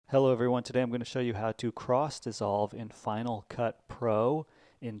Hello everyone, today I'm going to show you how to cross dissolve in Final Cut Pro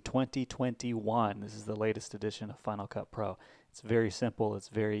in 2021. This is the latest edition of Final Cut Pro. It's very simple, it's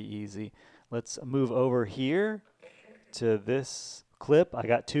very easy. Let's move over here to this clip. I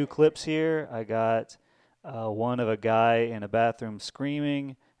got two clips here. I got one of a guy in a bathroom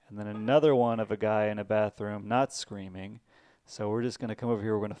screaming, and then another one of a guy in a bathroom not screaming. So we're just going to come over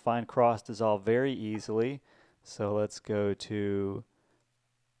here. We're going to find cross dissolve very easily. So let's go to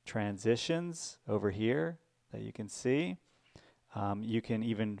transitions over here that you can see. You can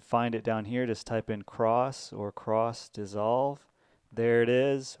even find it down here. Just type in cross or cross dissolve. There it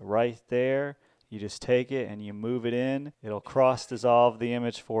is right there. You just take it and you move it in. It'll cross dissolve the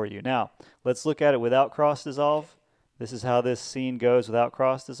image for you. Now let's look at it without cross dissolve. This is how this scene goes without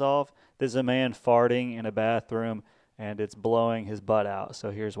cross dissolve. This is a man farting in a bathroom and it's blowing his butt out.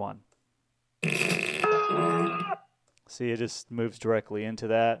 So here's one. See, it just moves directly into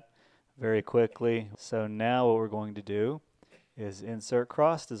that very quickly. So now what we're going to do is insert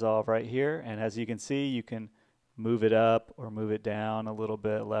cross dissolve right here. And as you can see, you can move it up or move it down a little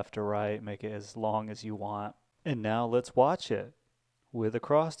bit, left or right, make it as long as you want. And now let's watch it with a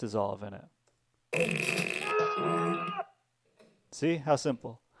cross dissolve in it. See how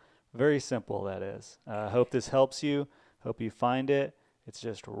simple? Very simple that is. I hope this helps you. Hope you find it. It's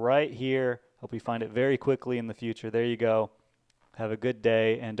just right here. Hope you find it very quickly in the future. There you go. Have a good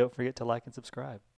day, and don't forget to like and subscribe.